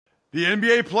The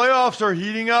NBA playoffs are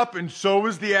heating up, and so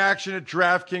is the action at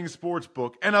DraftKings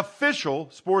Sportsbook, an official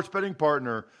sports betting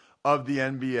partner of the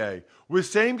NBA. With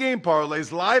same-game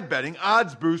parlays, live betting,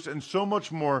 odds boosts, and so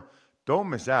much more, don't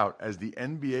miss out as the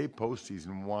NBA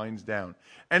postseason winds down.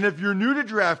 And if you're new to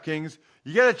DraftKings,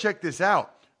 you got to check this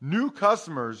out. New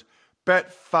customers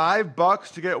bet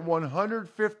 $5 to get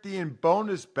 $150 in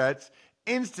bonus bets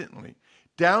instantly.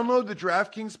 Download the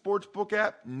DraftKings Sportsbook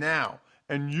app now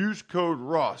and use code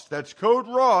ROSS. That's code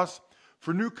ROSS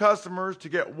for new customers to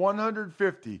get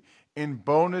 $150 in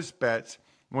bonus bets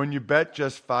when you bet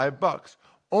just $5.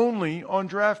 Only on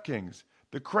DraftKings.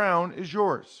 The crown is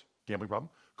yours. Gambling problem?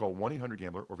 Call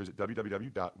 1-800-GAMBLER or visit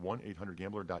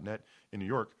www.1800gambler.net. In New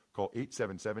York, call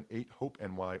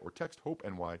 877-8-HOPE-NY or text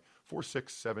HOPE-NY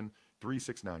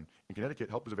 467-369. In Connecticut,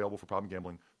 help is available for problem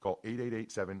gambling. Call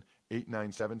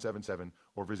 888-7-897-7777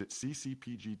 or visit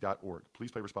ccpg.org. Please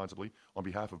play responsibly on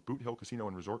behalf of Boot Hill Casino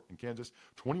and Resort in Kansas.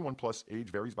 21 plus, age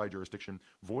varies by jurisdiction.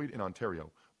 Void in Ontario.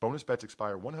 Bonus bets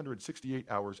expire 168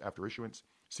 hours after issuance.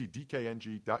 See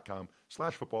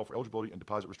dkng.com/football for eligibility and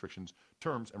deposit restrictions,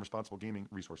 terms, and responsible gaming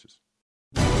resources.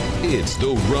 It's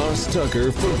the Ross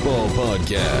Tucker Football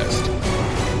Podcast.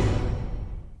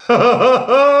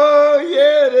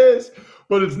 Yeah, it is.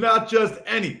 But it's not just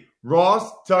any Ross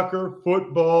Tucker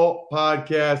Football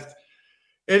Podcast.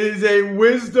 It is a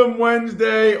Wisdom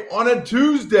Wednesday on a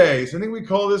Tuesday. So I think we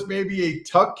call this maybe a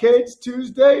Tuck Kids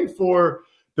Tuesday for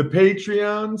the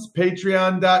Patreons,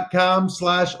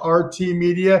 patreon.com/RT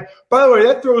Media. By the way,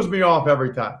 that throws me off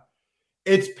every time.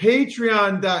 It's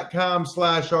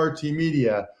patreon.com/RT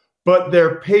Media, but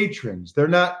they're patrons. They're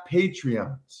not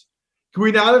Patreons. Can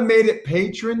we not have made it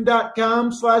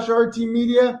patron.com/RT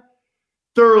Media?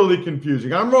 Thoroughly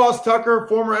confusing. I'm Ross Tucker,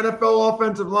 former NFL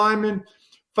offensive lineman,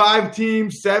 5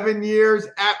 teams, 7 years,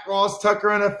 at Ross Tucker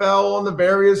NFL on the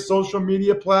various social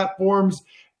media platforms.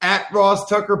 At Ross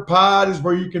Tucker Pod is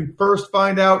where you can first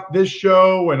find out this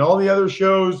show and all the other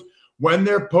shows when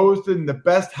they're posted and the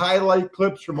best highlight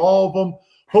clips from all of them.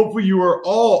 Hopefully you are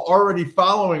all already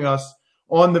following us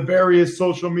on the various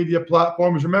social media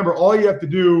platforms. Remember, all you have to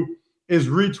do is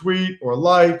retweet or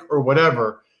like or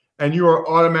whatever, and you are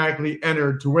automatically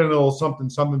entered to win a little something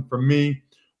from me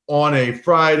on a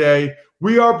Friday.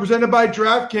 We are presented by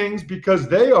DraftKings because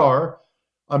they are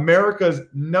America's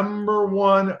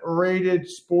 #1 rated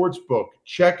sports book.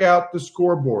 Check out the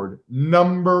scoreboard.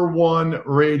 #1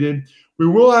 rated. We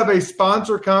will have a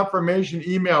sponsor confirmation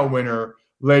email winner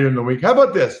later in the week. How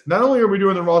about this? Not only are we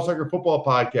doing the Ross Tucker Football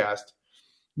Podcast,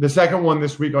 the second one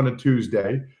this week on a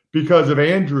Tuesday because of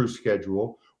Andrew's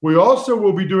schedule, we also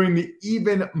will be doing the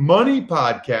Even Money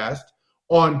Podcast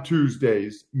on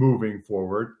Tuesdays moving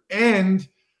forward. And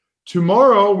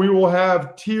tomorrow we will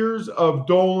have Tears of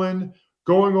Dolan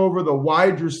going over the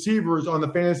wide receivers on the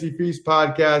Fantasy Feast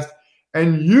podcast,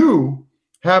 and you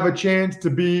have a chance to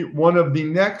be one of the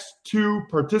next 2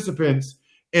 participants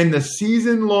in the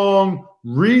season-long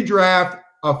redraft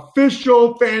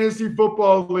official fantasy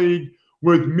football league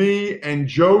with me and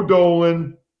Joe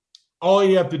Dolan. All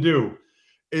you have to do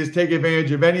is take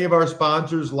advantage of any of our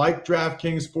sponsors like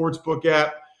DraftKings Sportsbook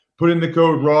app, put in the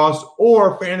code Ross,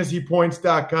 or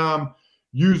fantasypoints.com.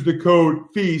 Use the code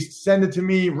FEAST. Send it to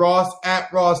me, Ross at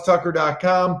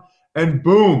rosstucker.com. And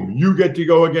boom, you get to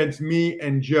go against me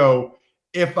and Joe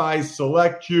if I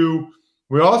select you.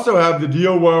 We also have the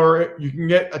deal where you can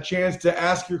get a chance to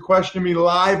ask your question to me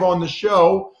live on the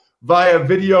show via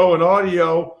video and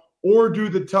audio, or do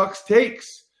the Tux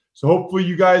Takes. So hopefully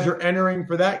you guys are entering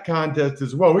for that contest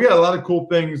as well. We got a lot of cool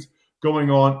things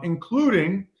going on,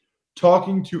 including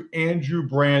talking to Andrew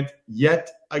Brandt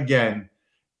yet again.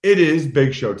 It is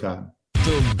Big Show time.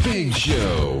 The Big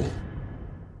Show.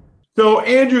 So,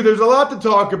 Andrew, there's a lot to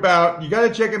talk about. You got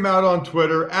to check him out on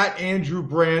Twitter, at Andrew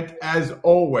Brandt, as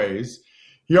always.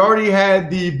 He already had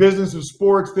the Business of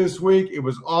Sports this week. It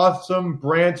was awesome.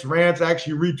 Brandt's Rants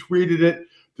actually retweeted it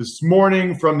this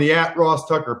morning from the at Ross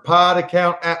Tucker Pod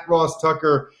account, at Ross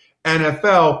Tucker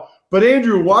NFL. But,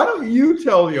 Andrew, why don't you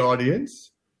tell the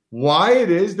audience why it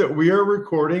is that we are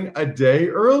recording a day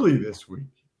early this week?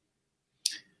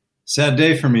 Sad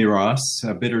day for me, Ross.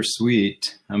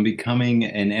 Bittersweet. I'm becoming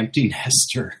an empty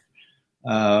nester.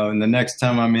 And the next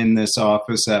time I'm in this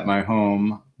office at my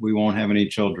home, we won't have any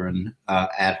children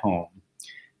at home.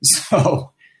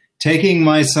 So taking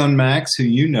my son, Max, who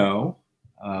you know,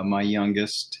 my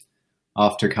youngest,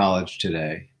 off to college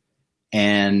today.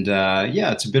 And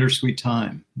it's a bittersweet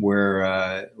time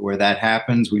where that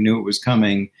happens. We knew it was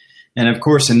coming. And of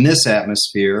course, in this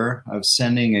atmosphere of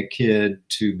sending a kid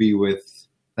to be with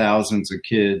thousands of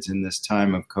kids in this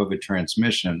time of COVID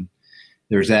transmission,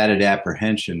 there's added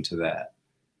apprehension to that.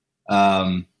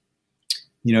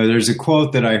 There's a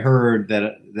quote that I heard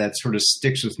that sort of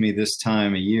sticks with me this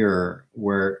time of year,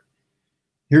 where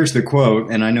here's the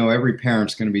quote, and I know every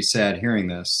parent's going to be sad hearing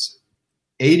this.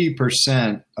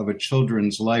 80% of a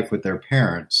children's life with their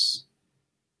parents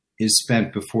is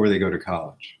spent before they go to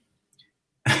college.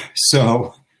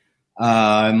 So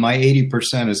my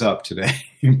 80% is up today.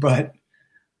 But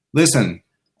listen,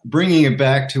 bringing it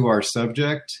back to our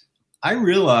subject, I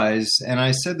realize, and I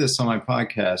said this on my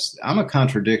podcast, I'm a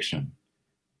contradiction.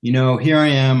 Here I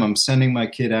am, I'm sending my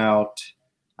kid out.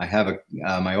 I have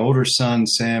my older son,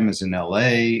 Sam, is in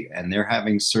LA, and they're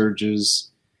having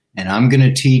surges, and I'm going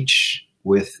to teach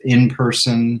with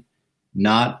in-person,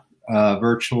 not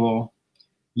virtual.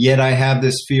 Yet I have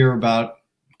this fear about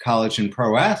college and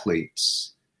pro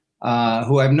athletes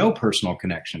who I have no personal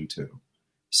connection to.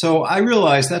 So I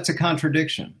realize that's a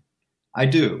contradiction. I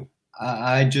do.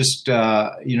 I just,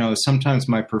 sometimes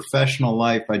my professional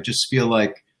life, I just feel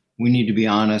like we need to be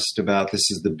honest about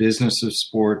this is the business of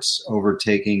sports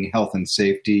overtaking health and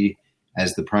safety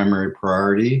as the primary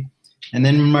priority. And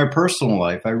then in my personal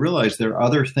life, I realize there are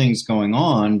other things going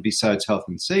on besides health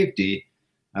and safety.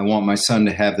 I want my son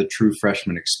to have the true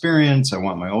freshman experience. I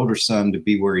want my older son to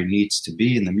be where he needs to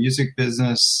be in the music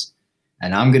business.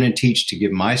 And I'm going to teach to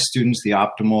give my students the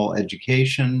optimal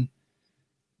education.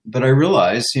 But I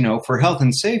realize, for health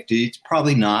and safety, it's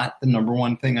probably not the number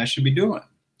one thing I should be doing.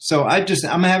 So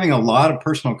I'm having a lot of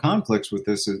personal conflicts with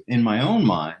this in my own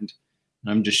mind.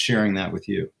 And I'm just sharing that with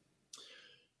you.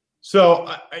 So,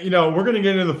 we're going to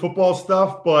get into the football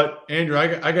stuff, but Andrew,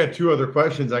 I got two other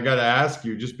questions I got to ask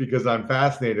you just because I'm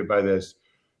fascinated by this.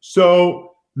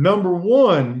 So, number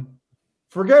one,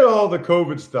 forget all the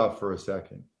COVID stuff for a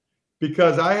second,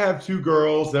 because I have two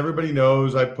girls. Everybody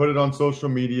knows I put it on social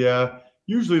media.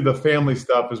 Usually the family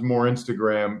stuff is more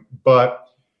Instagram, but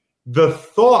the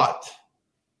thought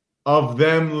of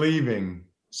them leaving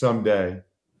someday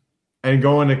and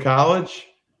going to college,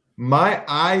 my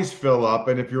eyes fill up.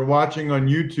 And if you're watching on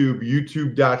YouTube,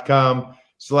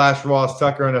 youtube.com/Ross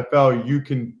Tucker NFL, you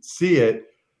can see it.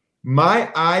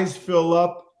 My eyes fill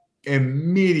up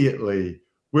immediately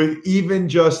with even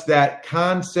just that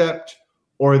concept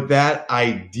or that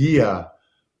idea.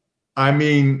 I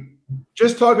mean,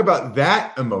 just talk about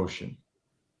that emotion.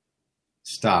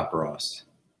 Stop, Ross.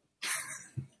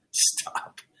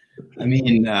 Stop. I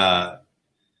mean, fly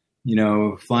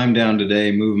him down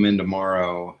today, move him in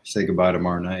tomorrow, say goodbye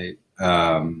tomorrow night.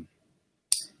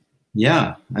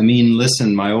 Yeah. I mean,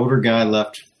 listen, my older guy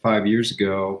left 5 years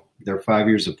ago. They're 5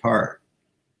 years apart.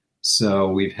 So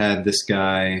we've had this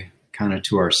guy kind of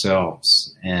to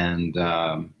ourselves. And,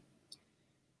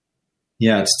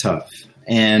 it's tough.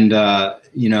 And,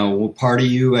 part of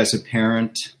you as a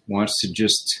parent wants to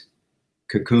just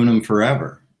cocoon them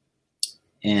forever.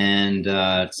 And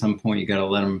at some point, you got to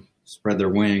let them spread their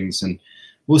wings. And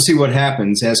we'll see what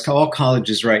happens. As all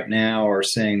colleges right now are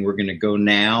saying we're going to go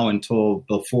now until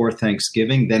before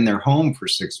Thanksgiving, then they're home for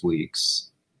 6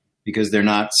 weeks because they're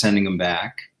not sending them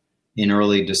back in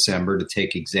early December to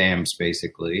take exams,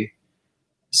 basically.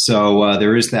 So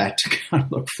there is that to kind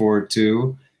of look forward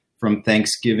to from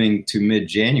Thanksgiving to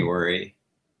mid-January.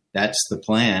 That's the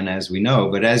plan, as we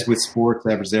know. But as with sports,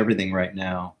 as everything right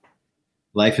now,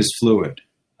 life is fluid.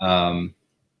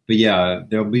 But yeah,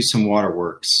 there'll be some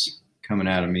waterworks coming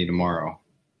out of me tomorrow.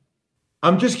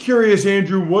 I'm just curious,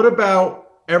 Andrew, what about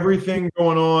everything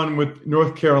going on with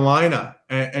North Carolina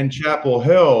and Chapel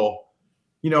Hill,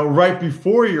 right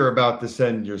before you're about to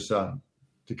send your son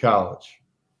to college?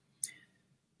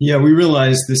 Yeah, we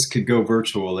realized this could go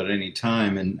virtual at any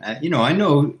time. And, I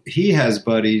know he has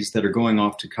buddies that are going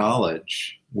off to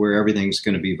college where everything's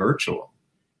going to be virtual.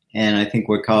 And I think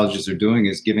what colleges are doing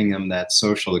is giving them that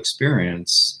social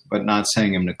experience, but not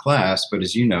sending them to class. But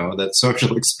as you know, that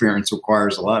social experience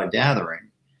requires a lot of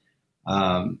gathering.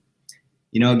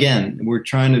 Again, we're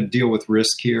trying to deal with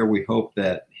risk here. We hope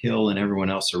that Hill and everyone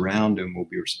else around him will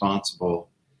be responsible.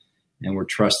 And we're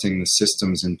trusting the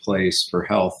systems in place for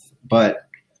health. But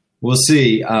we'll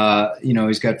see.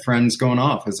 He's got friends going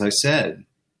off, as I said,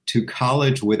 to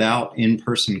college without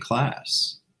in-person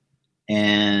class.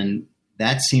 And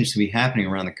that seems to be happening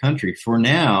around the country. For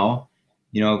now,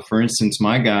 for instance,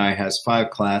 my guy has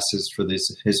 5 classes for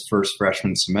his first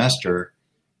freshman semester.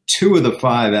 2 of the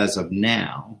 5 as of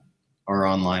now are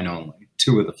online only,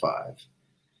 2 of the 5.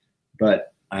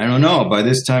 But I don't know, by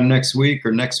this time next week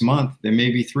or next month, there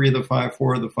may be 3 of the 5,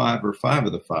 4 of the 5, or 5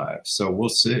 of the 5. So we'll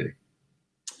see.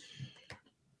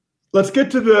 Let's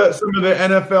get to some of the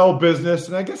NFL business.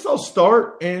 And I guess I'll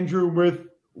start, Andrew, with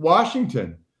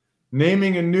Washington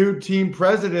naming a new team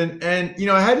president. And,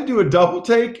 I had to do a double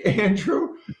take,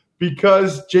 Andrew,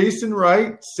 because Jason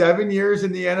Wright, 7 years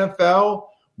in the NFL,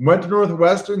 went to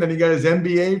Northwestern, then he got his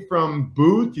MBA from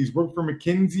Booth. He's worked for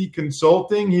McKinsey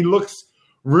Consulting. He looks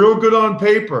real good on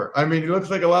paper. I mean, he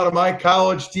looks like a lot of my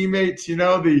college teammates,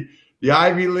 the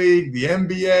Ivy League, the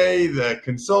MBA, the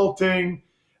consulting.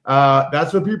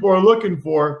 That's what people are looking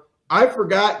for. I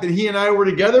forgot that he and I were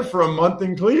together for a month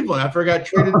in Cleveland after I got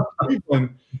traded to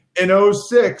Cleveland in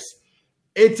 2006.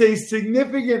 It's a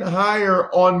significant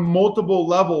hire on multiple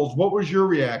levels. What was your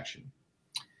reaction?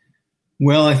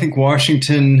 Well, I think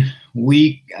Washington,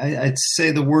 I'd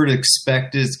say the word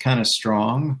expect is kind of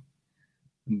strong,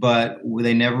 but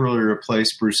they never really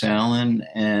replaced Bruce Allen.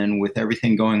 And with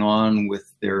everything going on with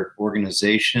their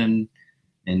organization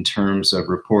in terms of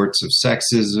reports of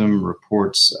sexism,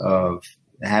 reports of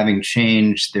having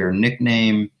changed their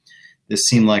nickname, this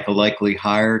seemed like a likely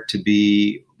hire to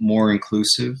be more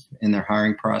inclusive in their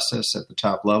hiring process at the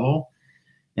top level.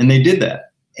 And they did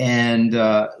that. And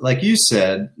like you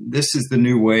said, this is the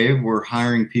new wave. We're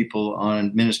hiring people on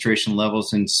administration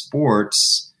levels in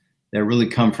sports that really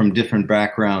come from different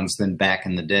backgrounds than back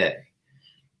in the day.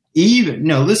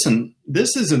 Listen, this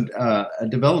is a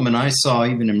development I saw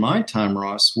even in my time,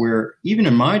 Ross, where even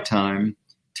in my time,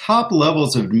 top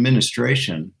levels of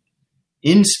administration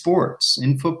in sports,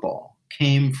 in football,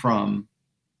 came from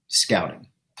scouting,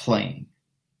 playing,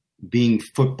 being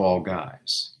football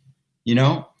guys,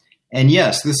 And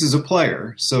yes, this is a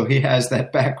player, so he has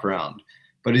that background.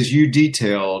 But as you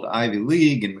detailed, Ivy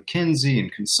League and McKinsey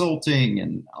and consulting,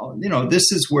 and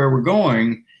this is where we're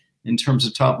going in terms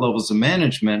of top levels of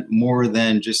management, more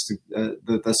than just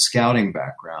the scouting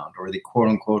background or the quote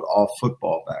unquote all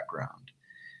football background.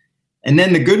 And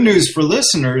then the good news for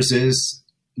listeners is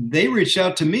they reached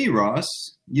out to me, Ross.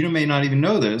 You may not even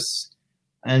know this,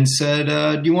 and said,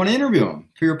 "Do you want to interview him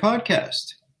for your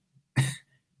podcast?"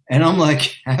 And I'm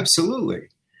like, absolutely.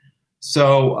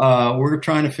 So we're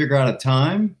trying to figure out a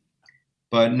time,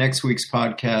 but next week's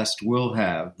podcast will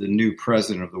have the new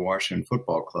president of the Washington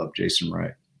Football Club, Jason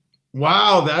Wright.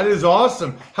 Wow, that is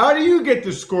awesome. How do you get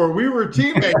to score? We were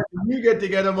teammates, and you get to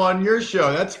get him on your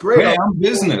show. That's great. Yeah, I'm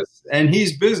business, and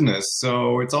he's business,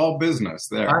 so it's all business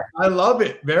there. I love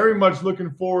it. Very much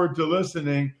looking forward to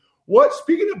listening.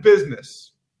 Speaking of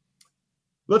business,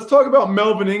 let's talk about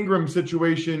Melvin Ingram's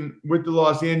situation with the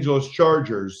Los Angeles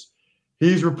Chargers.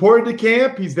 He's reported to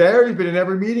camp. He's there. He's been in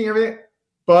every meeting, everything.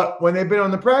 But when they've been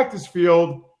on the practice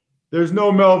field, there's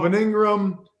no Melvin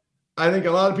Ingram. I think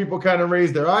a lot of people kind of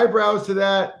raised their eyebrows to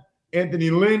that. Anthony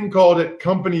Lynn called it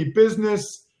company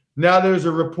business. Now there's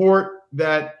a report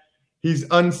that he's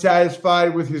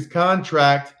unsatisfied with his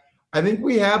contract. I think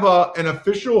we have an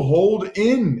official hold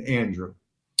in, Andrew.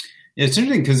 It's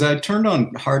interesting because I turned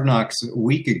on Hard Knocks a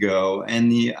week ago,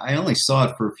 and I only saw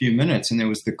it for a few minutes, and there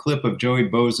was the clip of Joey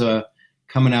Bosa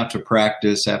coming out to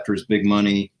practice after his big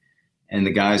money, and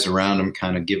the guys around him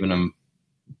kind of giving him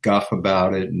guff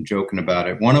about it and joking about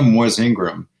it. One of them was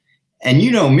Ingram. And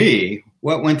you know me,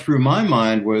 what went through my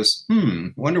mind was,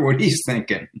 wonder what he's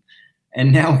thinking.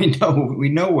 And now we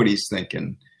know what he's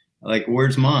thinking. Like,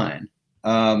 where's mine?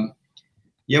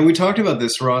 Yeah, we talked about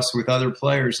this, Ross, with other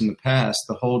players in the past,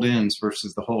 the hold-ins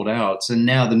versus the holdouts. And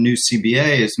now the new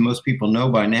CBA, as most people know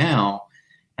by now,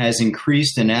 has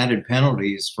increased and added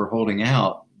penalties for holding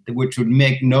out, which would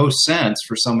make no sense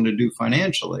for someone to do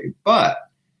financially. But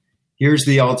here's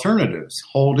the alternatives.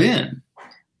 Hold in.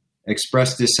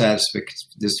 Express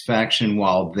dissatisfaction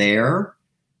while there.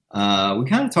 We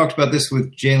kind of talked about this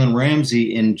with Jalen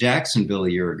Ramsey in Jacksonville a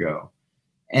year ago.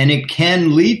 And it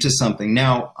can lead to something.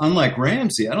 Now, unlike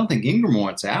Ramsey, I don't think Ingram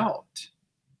wants out.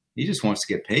 He just wants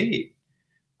to get paid.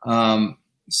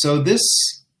 So this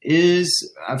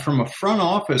is, from a front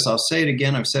office, I'll say it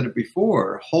again, I've said it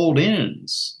before,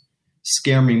 hold-ins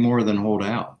scare me more than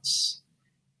holdouts.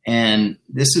 And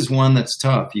this is one that's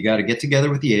tough. You got to get together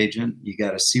with the agent. You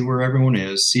got to see where everyone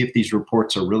is, see if these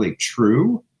reports are really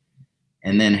true,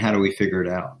 and then how do we figure it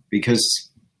out? Because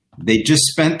they just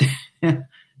spent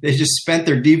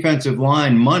their defensive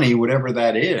line money, whatever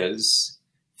that is,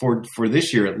 for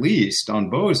this year at least on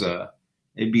Bosa.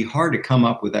 It'd be hard to come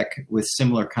up with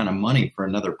similar kind of money for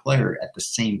another player at the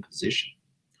same position.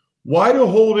 Why do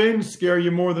hold-ins scare you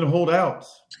more than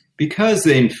holdouts? Because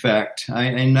they infect,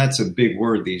 and that's a big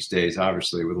word these days,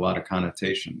 obviously, with a lot of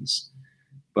connotations.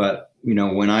 But,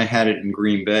 when I had it in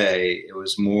Green Bay, it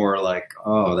was more like,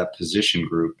 oh, that position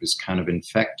group is kind of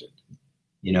infected,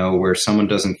 where someone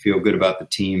doesn't feel good about the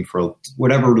team for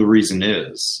whatever the reason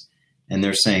is. And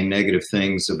they're saying negative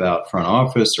things about front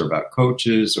office or about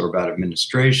coaches or about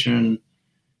administration.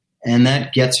 And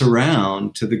that gets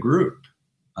around to the group.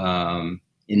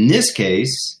 In this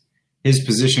case, his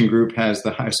position group has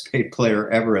the highest paid player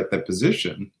ever at the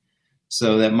position.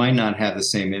 So that might not have the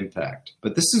same impact.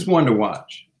 But this is one to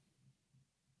watch.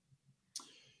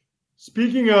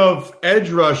 Speaking of edge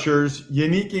rushers,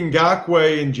 Yannick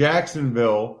Ngakoue in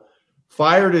Jacksonville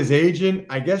fired his agent.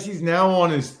 I guess he's now on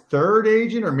his third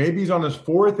agent, or maybe he's on his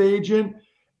fourth agent.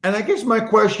 And I guess my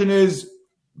question is,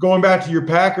 going back to your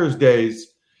Packers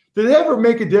days, did it ever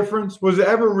make a difference? Was it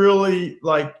ever really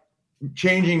like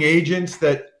changing agents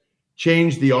that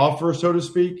changed the offer, so to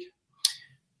speak?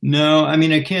 No, I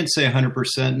mean, I can't say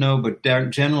 100% no, but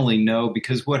generally no,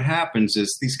 because what happens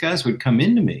is these guys would come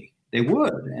into me. They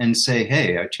would and say,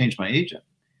 hey, I changed my agent.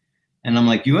 And I'm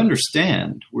like, you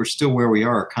understand, we're still where we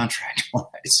are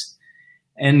contract-wise.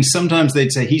 And sometimes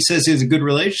they'd say, he says he has a good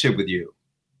relationship with you.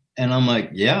 And I'm like,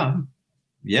 yeah,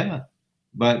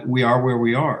 but we are where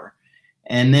we are.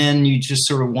 And then you just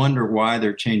sort of wonder why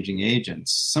they're changing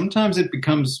agents. Sometimes it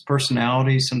becomes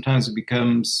personality. Sometimes it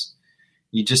becomes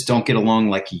you just don't get along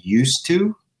like you used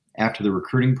to after the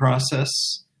recruiting process.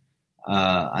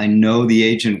 I know the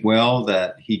agent well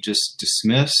that he just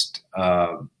dismissed.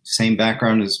 Same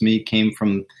background as me, came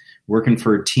from working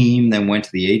for a team, then went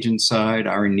to the agent side.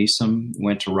 Ari Neeson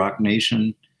went to Rock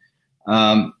Nation.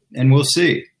 And we'll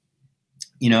see.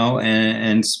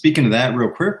 And speaking of that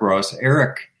real quick, Ross,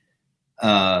 Eric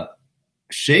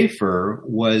Schaefer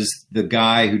was the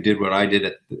guy who did what I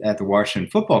did at the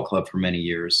Washington Football Club for many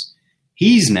years.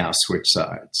 He's now switched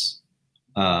sides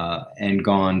and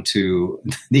gone to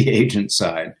the agent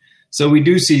side. So we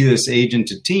do see this agent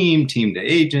to team to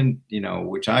agent,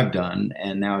 which I've done,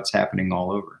 and now it's happening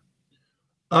all over.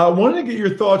 I wanted to get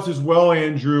your thoughts as well,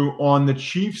 Andrew, on the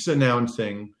Chiefs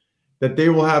announcing that they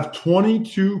will have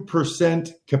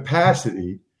 22%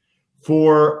 capacity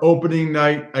for opening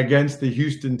night against the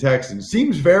Houston Texans.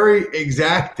 Seems very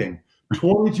exacting,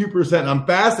 22%. I'm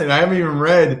fascinated. I haven't even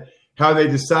read how they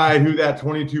decide who that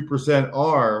 22%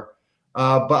 are.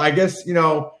 But I guess,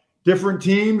 different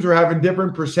teams are having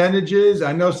different percentages.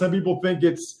 I know some people think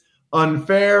it's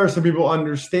unfair. Some people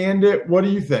understand it. What do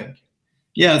you think?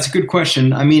 Yeah, it's a good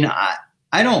question. I mean,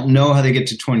 I don't know how they get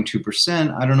to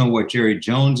 22%. I don't know what Jerry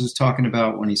Jones is talking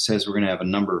about when he says we're going to have a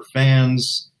number of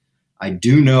fans. I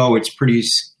do know it's pretty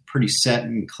set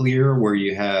and clear where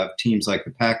you have teams like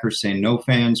the Packers saying no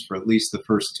fans for at least the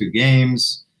first 2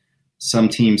 games. Some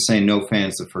teams saying no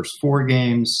fans the first 4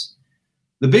 games.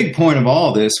 The big point of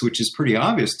all this, which is pretty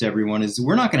obvious to everyone, is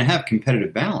we're not going to have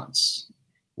competitive balance,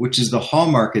 which is the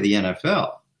hallmark of the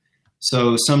NFL.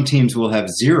 So some teams will have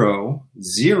zero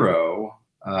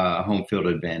home field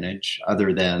advantage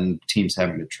other than teams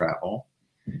having to travel.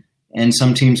 And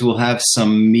some teams will have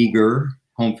some meager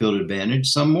home field advantage,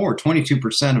 some more. 22%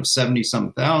 of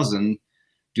 70-something thousand,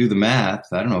 do the math,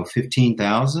 I don't know,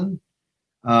 15,000.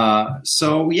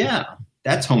 So, yeah,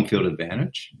 that's home field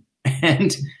advantage.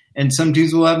 And some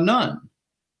teams will have none.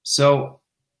 So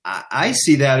I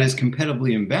see that as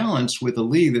competitively imbalanced with a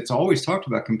league that's always talked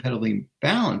about competitively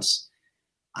imbalanced.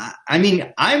 I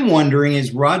mean, I'm wondering,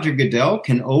 is Roger Goodell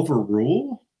can he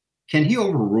overrule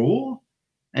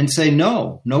and say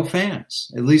no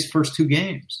fans, at least first 2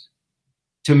 games,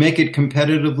 to make it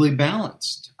competitively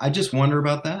balanced? I just wonder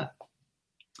about that.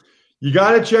 You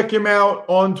got to check him out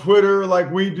on Twitter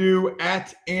like we do,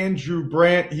 at Andrew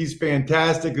Brandt. He's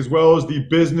fantastic, as well as the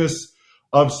Business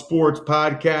of Sports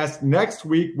podcast. Next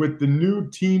week with the new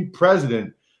team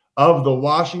president of the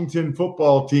Washington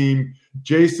football team,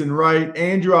 Jason Wright.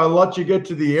 Andrew, I'll let you get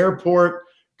to the airport.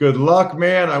 Good luck,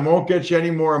 man. I won't get you any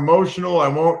more emotional. I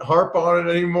won't harp on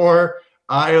it anymore.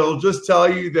 I'll just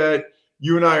tell you that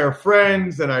you and I are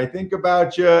friends, and I think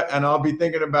about you, and I'll be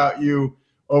thinking about you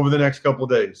over the next couple of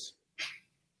days.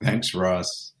 Thanks,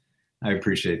 Ross. I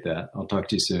appreciate that. I'll talk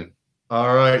to you soon.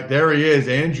 All right. There he is,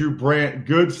 Andrew Brandt.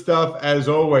 Good stuff as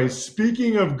always.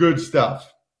 Speaking of good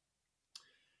stuff,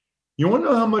 you want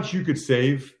to know how much you could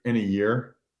save in a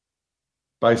year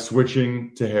by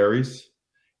switching to Harry's?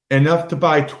 Enough to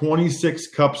buy 26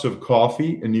 cups of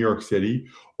coffee in New York City,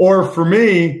 or for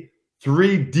me,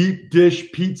 3 deep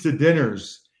dish pizza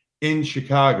dinners in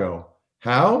Chicago.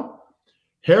 How?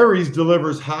 Harry's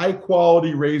delivers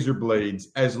high-quality razor blades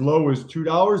as low as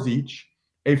 $2 each,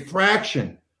 a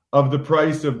fraction of the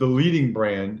price of the leading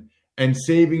brand, and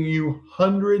saving you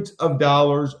hundreds of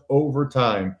dollars over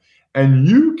time. And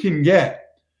you can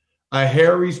get a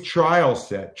Harry's trial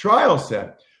set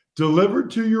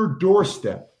delivered to your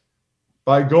doorstep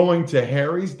by going to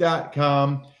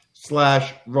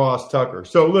harrys.com/Ross Tucker.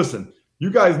 So listen, you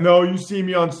guys know, you see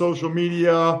me on social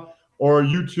media or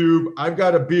YouTube. I've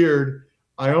got a beard.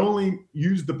 I only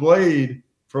use the blade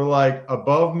for like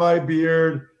above my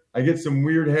beard I get some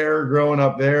weird hair growing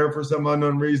up there for some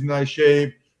unknown reason. I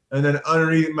shave, and then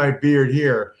underneath my beard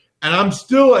here, and I'm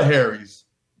still a Harry's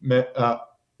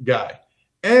guy.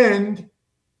 And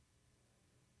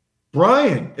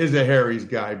Brian is a Harry's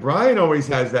guy. Brian always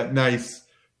has that nice,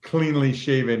 cleanly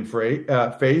shaven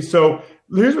face. So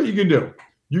here's what you can do.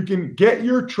 You can get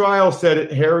your trial set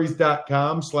at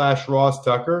harrys.com/Ross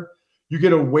Tucker. You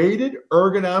get a weighted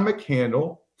ergonomic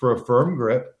handle for a firm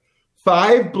grip,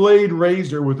 5-blade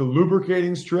razor with a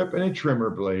lubricating strip and a trimmer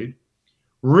blade,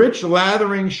 rich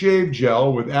lathering shave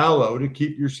gel with aloe to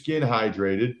keep your skin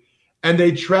hydrated, and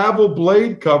a travel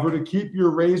blade cover to keep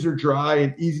your razor dry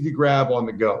and easy to grab on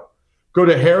the go. Go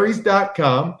to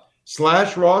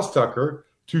harrys.com/Ross Tucker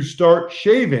to start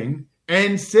shaving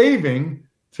and saving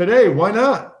today. Why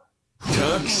not?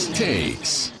 Tuck's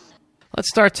Takes. Let's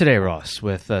start today, Ross,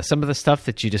 with some of the stuff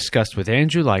that you discussed with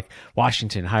Andrew, like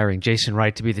Washington hiring Jason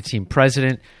Wright to be the team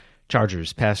president,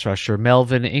 Chargers pass rusher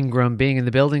Melvin Ingram being in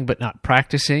the building but not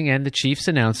practicing, and the Chiefs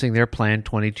announcing their planned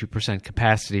 22%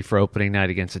 capacity for opening night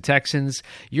against the Texans.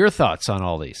 Your thoughts on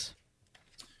all these?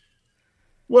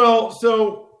 Well,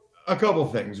 so a couple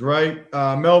things, right?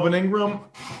 Melvin Ingram,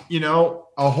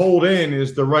 a hold in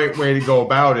is the right way to go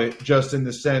about it, just in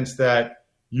the sense that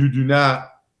you do not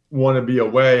want to be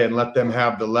away and let them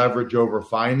have the leverage over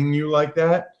finding you like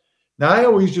that. Now, I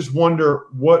always just wonder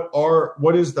what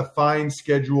is the fine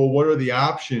schedule? What are the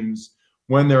options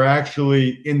when they're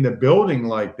actually in the building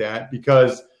like that?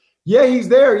 Because, yeah, he's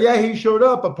there. Yeah, he showed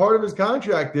up. But part of his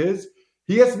contract is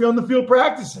he has to be on the field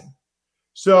practicing.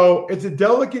 So it's a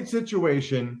delicate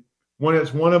situation when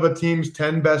it's one of a team's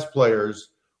 10 best players,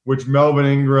 which Melvin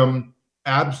Ingram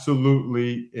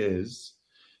absolutely is.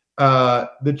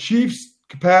 The Chiefs'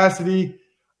 capacity,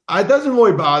 it doesn't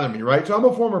really bother me, right? So I'm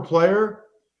a former player.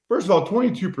 First of all,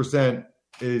 22%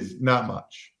 is not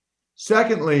much.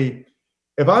 Secondly,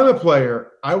 if I'm a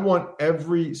player, I want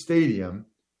every stadium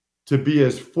to be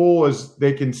as full as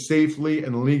they can safely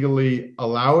and legally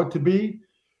allow it to be.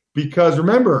 Because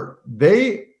remember,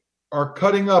 they are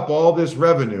cutting up all this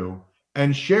revenue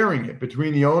and sharing it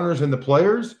between the owners and the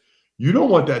players. You don't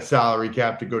want that salary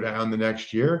cap to go down the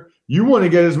next year. You want to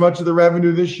get as much of the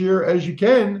revenue this year as you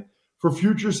can for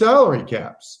future salary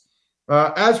caps.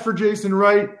 As for Jason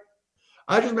Wright,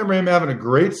 I just remember him having a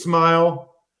great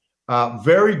smile,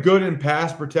 very good in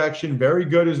pass protection, very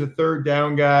good as a third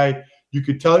down guy. You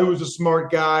could tell he was a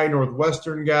smart guy,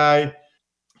 Northwestern guy.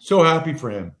 So happy for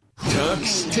him.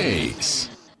 Tuck's Takes.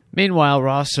 Meanwhile,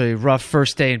 Ross, a rough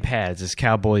first day in pads as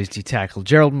Cowboys D-tackle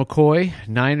Gerald McCoy,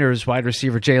 Niners wide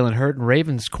receiver Jalen Hurd, and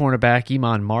Ravens cornerback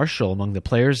Iman Marshall among the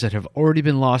players that have already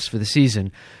been lost for the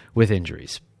season with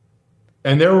injuries.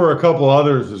 And there were a couple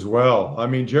others as well. I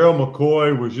mean, Gerald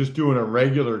McCoy was just doing a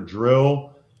regular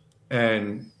drill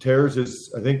and tears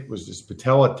his, I think it was his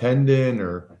patella tendon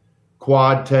or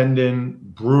quad tendon,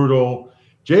 brutal.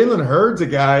 Jalen Hurd's a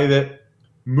guy that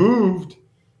moved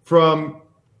from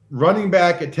running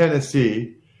back at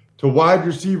Tennessee to wide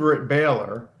receiver at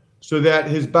Baylor so that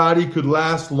his body could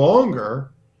last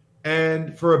longer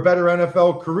and for a better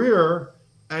NFL career.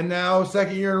 And now,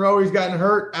 second year in a row, he's gotten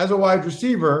hurt as a wide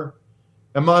receiver.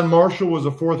 Iman Marshall was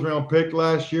a fourth-round pick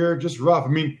last year. Just rough. I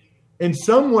mean, in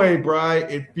some way, Bri,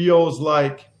 it feels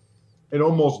like it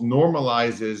almost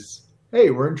normalizes, hey,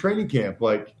 we're in training camp.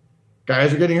 Like,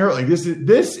 guys are getting hurt. Like, this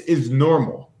is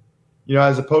normal,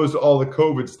 as opposed to all the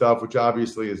COVID stuff, which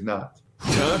obviously is not.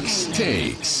 Tuck's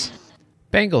Takes.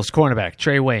 Bengals cornerback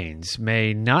Trey Waynes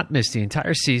may not miss the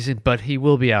entire season, but he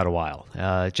will be out a while.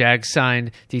 Jags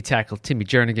signed D-tackle Timmy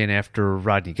Jernigan after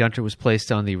Rodney Gunter was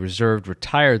placed on the reserved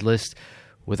retired list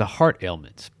with a heart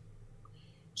ailment.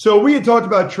 So we had talked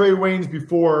about Trey Waynes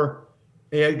before.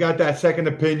 He had got that second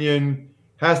opinion,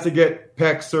 has to get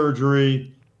pec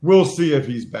surgery. We'll see if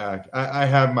he's back. I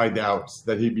have my doubts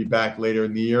that he'd be back later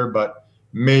in the year, but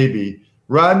maybe.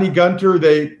 Rodney Gunter,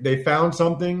 they found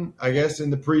something, I guess,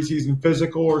 in the preseason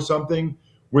physical or something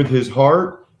with his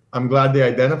heart. I'm glad they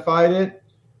identified it.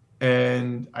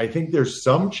 And I think there's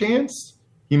some chance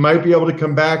he might be able to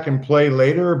come back and play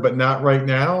later, but not right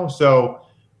now. So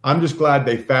I'm just glad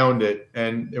they found it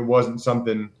and it wasn't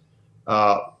something,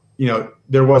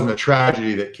 there wasn't a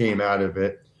tragedy that came out of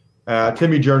it.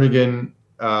 Timmy Jernigan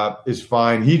is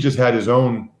fine. He just had his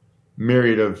own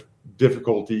myriad of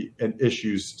difficulty and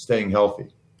issues staying healthy.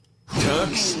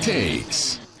 Tuck's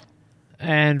Takes.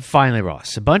 And finally,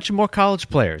 Ross, a bunch of more college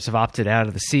players have opted out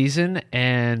of the season.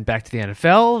 And back to the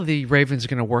NFL, the Ravens are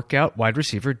going to work out wide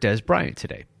receiver Dez Bryant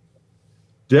today.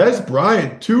 Dez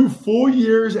Bryant, 2 full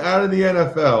years out of the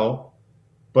NFL,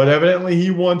 but evidently he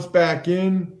wants back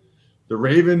in. The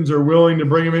Ravens are willing to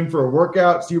bring him in for a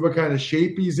workout, see what kind of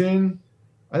shape he's in.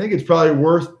 I think it's probably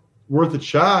worth a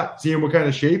shot, seeing what kind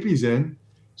of shape he's in,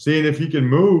 seeing if he can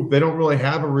move. They don't really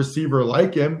have a receiver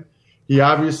like him. He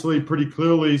obviously pretty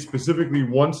clearly, specifically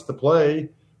wants to play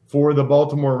for the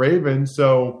Baltimore Ravens.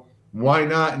 So why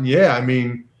not? And yeah, I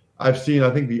mean, I've seen,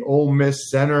 I think, the Ole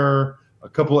Miss center, a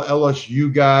couple of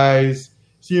LSU guys,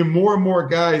 seeing more and more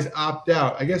guys opt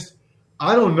out. I guess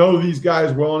I don't know these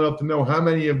guys well enough to know how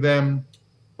many of them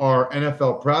are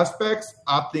NFL prospects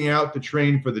opting out to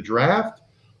train for the draft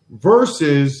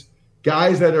versus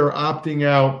guys that are opting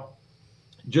out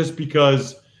just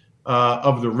because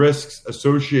of the risks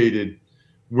associated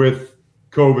with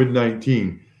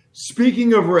COVID-19.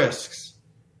 Speaking of risks,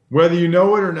 whether you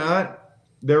know it or not,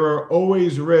 there are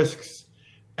always risks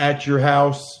at your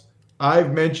house.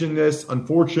 I've mentioned this.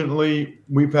 Unfortunately,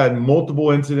 we've had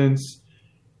multiple incidents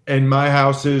in my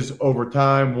houses over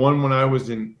time. One when I was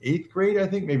in 8th grade, I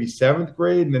think, maybe 7th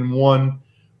grade, and then one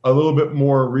a little bit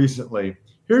more recently.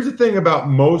 Here's the thing about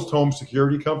most home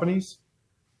security companies.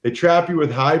 They trap you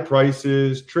with high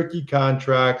prices, tricky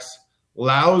contracts,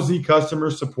 lousy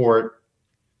customer support.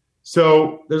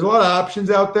 So there's a lot of options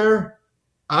out there.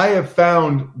 I have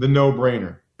found the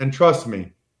no-brainer. And trust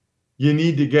me, you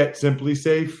need to get Simply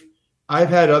Safe. I've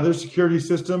had other security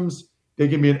systems. They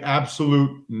can be an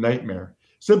absolute nightmare.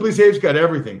 Simply Safe's got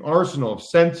everything. Arsenal of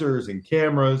sensors and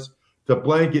cameras to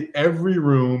blanket every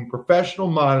room, professional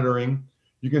monitoring.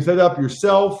 You can set it up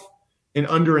yourself in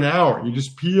under an hour. You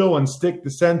just peel and stick the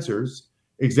sensors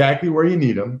exactly where you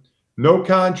need them. No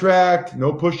contract,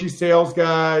 no pushy sales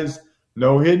guys,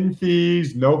 no hidden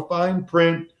fees, no fine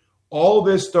print. All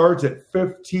this starts at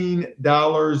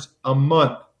 $15 a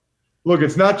month. Look,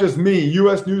 it's not just me.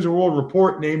 U.S. News & World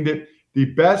Report named it the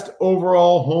best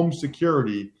overall home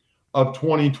security of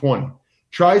 2020.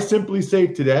 Try Simply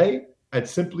Safe today at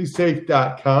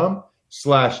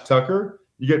simplysafe.com/Tucker.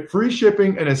 You get free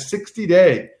shipping and a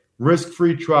 60-day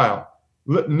risk-free trial.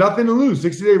 Nothing to lose,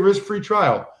 60-day risk-free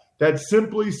trial. That's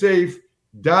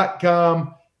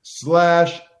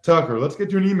simplysafe.com/Tucker. Let's get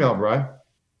to an email, Brian.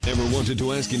 Ever wanted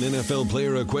to ask an NFL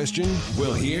player a question?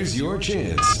 Well, here's your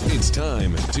chance. It's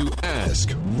time to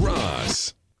Ask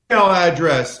Ross. Email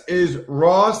address is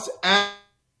ross@.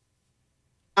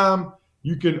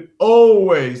 You can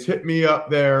always hit me up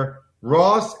there,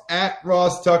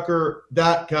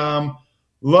 ross@rosstucker.com.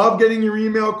 Love getting your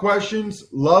email questions.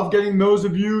 Love getting those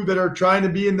of you that are trying to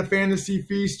be in the Fantasy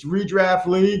Feast Redraft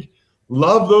League.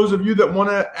 Love those of you that want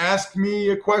to ask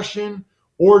me a question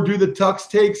or do the Tux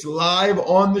Takes live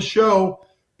on the show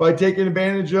by taking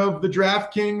advantage of the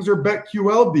DraftKings or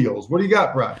BetQL deals. What do you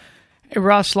got, Brad? Hey,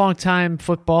 Ross, longtime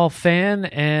football fan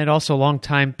and also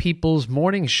longtime People's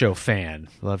Morning Show fan.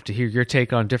 Love to hear your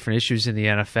take on different issues in the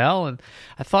NFL. And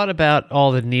I thought about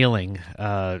all the kneeling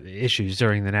issues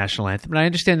during the national anthem, and I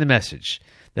understand the message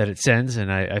that it sends,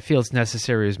 and I feel it's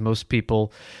necessary as most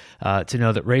people to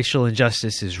know that racial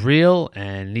injustice is real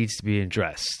and needs to be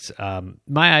addressed.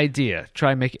 My idea,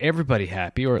 try and make everybody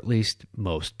happy, or at least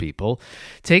most people.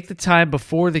 Take the time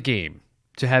before the game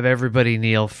to have everybody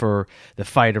kneel for the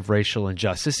fight of racial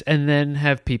injustice, and then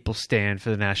have people stand for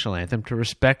the national anthem to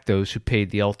respect those who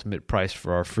paid the ultimate price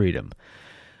for our freedom.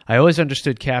 I always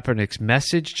understood Kaepernick's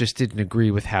message, just didn't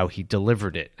agree with how he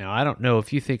delivered it. Now, I don't know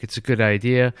if you think it's a good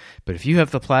idea, but if you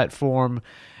have the platform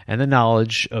and the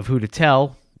knowledge of who to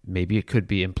tell, maybe it could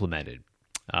be implemented.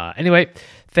 Anyway,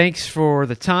 thanks for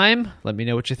the time. Let me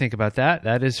know what you think about that.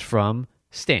 That is from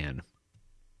Stan.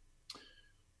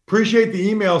 Appreciate the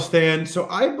email, Stan. So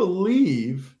I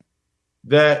believe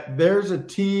that there's a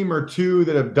team or two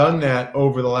that have done that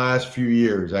over the last few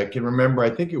years. I can remember,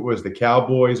 I think it was the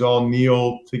Cowboys all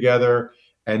kneeled together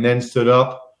and then stood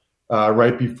up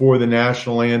right before the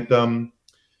national anthem.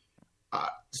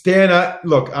 Stan,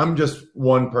 look, I'm just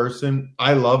one person.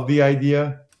 I love the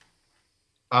idea.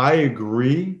 I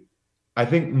agree. I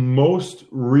think most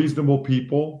reasonable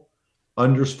people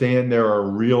understand there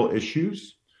are real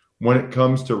issues when it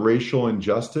comes to racial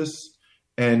injustice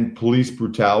and police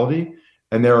brutality.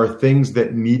 And there are things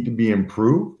that need to be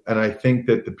improved. And I think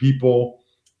that the people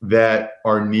that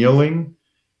are kneeling,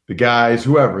 the guys,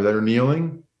 whoever that are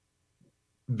kneeling,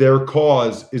 their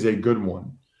cause is a good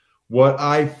one. What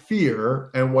I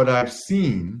fear and what I've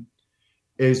seen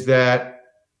is that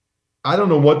I don't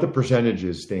know what the percentage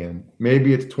is, Stan.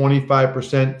 Maybe it's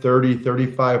 25%, 30,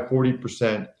 35,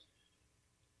 40%.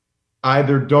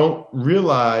 Either don't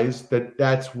realize that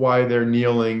that's why they're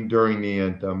kneeling during the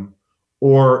anthem,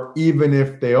 or even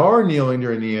if they are kneeling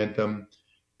during the anthem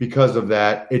because of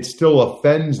that, it still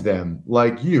offends them.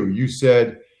 Like you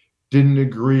said, didn't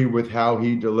agree with how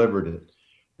he delivered it.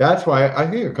 That's why I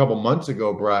think a couple months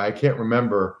ago, Bri, I can't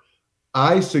remember,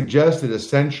 I suggested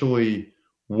essentially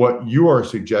what you are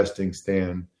suggesting,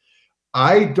 Stan.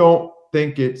 I don't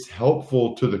think it's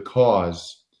helpful to the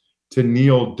cause to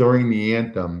kneel during the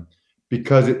anthem,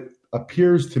 because it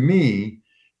appears to me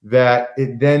that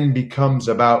it then becomes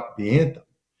about the anthem.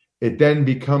 It then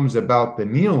becomes about the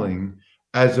kneeling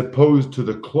as opposed to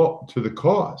the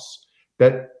cause.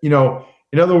 That,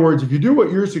 in other words, if you do what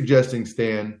you're suggesting,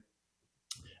 Stan,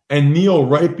 and kneel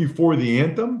right before the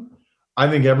anthem, I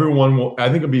think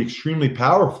it'll be extremely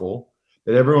powerful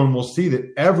that everyone will see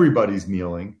that everybody's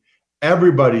kneeling.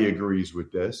 Everybody agrees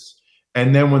with this.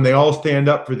 And then when they all stand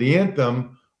up for the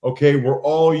anthem, okay, we're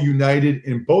all united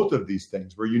in both of these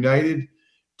things. We're united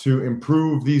to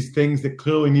improve these things that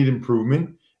clearly need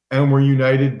improvement, and we're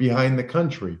united behind the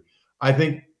country. I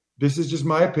think this is just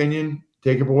my opinion.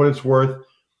 Take it for what it's worth.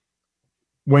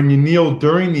 When you kneel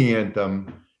during the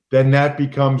anthem, then that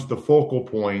becomes the focal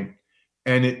point,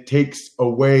 and it takes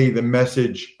away the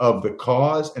message of the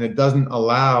cause, and it doesn't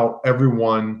allow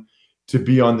everyone to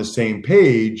be on the same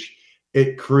page.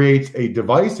 It creates a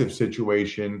divisive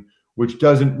situation, which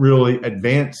doesn't really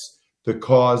advance the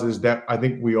causes that I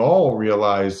think we all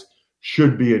realize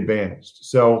should be advanced.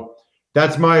 So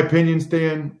that's my opinion,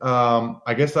 Stan.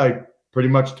 I guess I pretty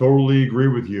much totally agree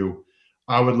with you.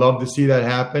 I would love to see that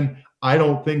happen. I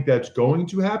don't think that's going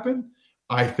to happen.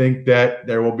 I think that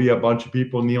there will be a bunch of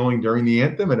people kneeling during the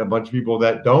anthem and a bunch of people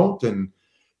that don't, and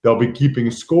they'll be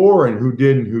keeping score and who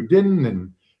did and who didn't,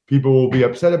 and people will be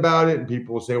upset about it, and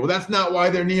people will say, well, that's not why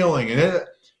they're kneeling. And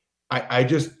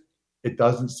it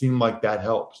doesn't seem like that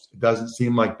helps. It doesn't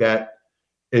seem like that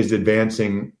is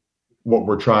advancing what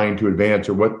we're trying to advance,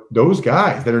 or what those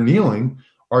guys that are kneeling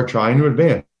are trying to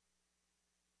advance.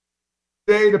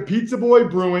 Today, the Pizza Boy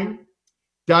Brewing,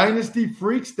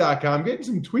 DynastyFreaks.com. I'm getting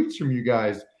some tweets from you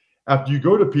guys after you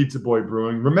go to Pizza Boy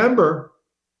Brewing. Remember,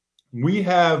 we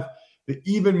have the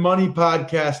Even Money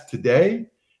podcast today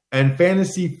and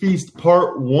Fantasy Feast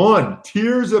Part 1,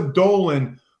 Tears of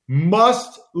Dolan.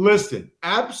 Must listen,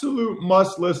 absolute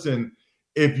must listen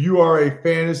if you are a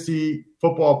fantasy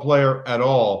football player at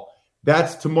all.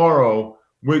 That's tomorrow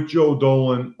with Joe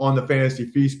Dolan on the Fantasy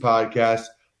Feast podcast.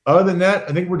 Other than that,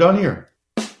 I think we're done here.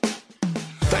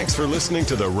 Thanks for listening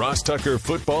to the Ross Tucker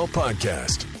Football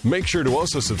Podcast. Make sure to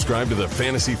also subscribe to the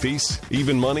Fantasy Feast,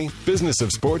 Even Money, Business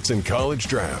of Sports, and College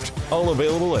Draft. All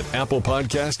available at Apple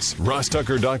Podcasts,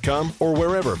 rosstucker.com, or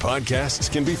wherever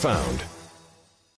podcasts can be found.